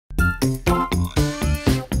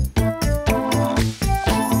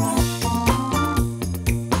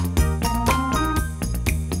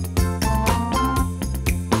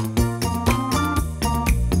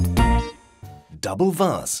Marble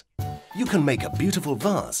vase. You can make a beautiful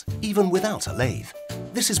vase even without a lathe.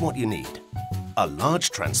 This is what you need. A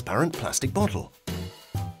large transparent plastic bottle.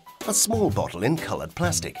 A small bottle in coloured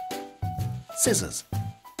plastic. Scissors.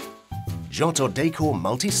 Giotto Decor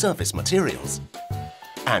multi-surface materials.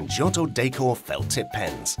 And Giotto Decor felt tip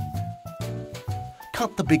pens.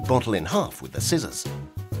 Cut the big bottle in half with the scissors.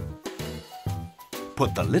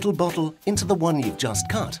 Put the little bottle into the one you've just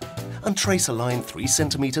cut and trace a line 3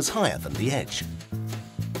 centimeters higher than the edge.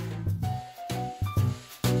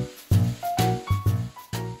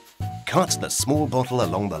 Cut the small bottle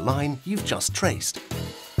along the line you've just traced.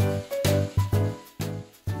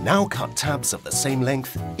 Now cut tabs of the same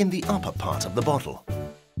length in the upper part of the bottle.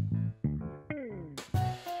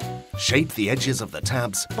 Shape the edges of the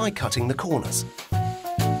tabs by cutting the corners.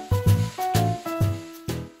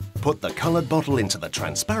 Put the coloured bottle into the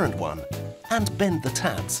transparent one and bend the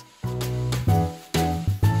tabs.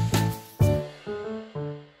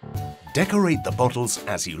 Decorate the bottles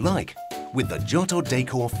as you like with the Giotto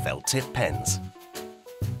Decor felt tip pens.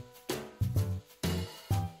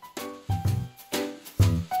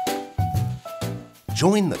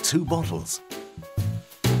 Join the 2 bottles.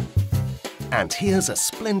 And here's a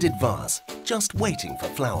splendid vase just waiting for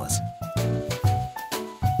flowers.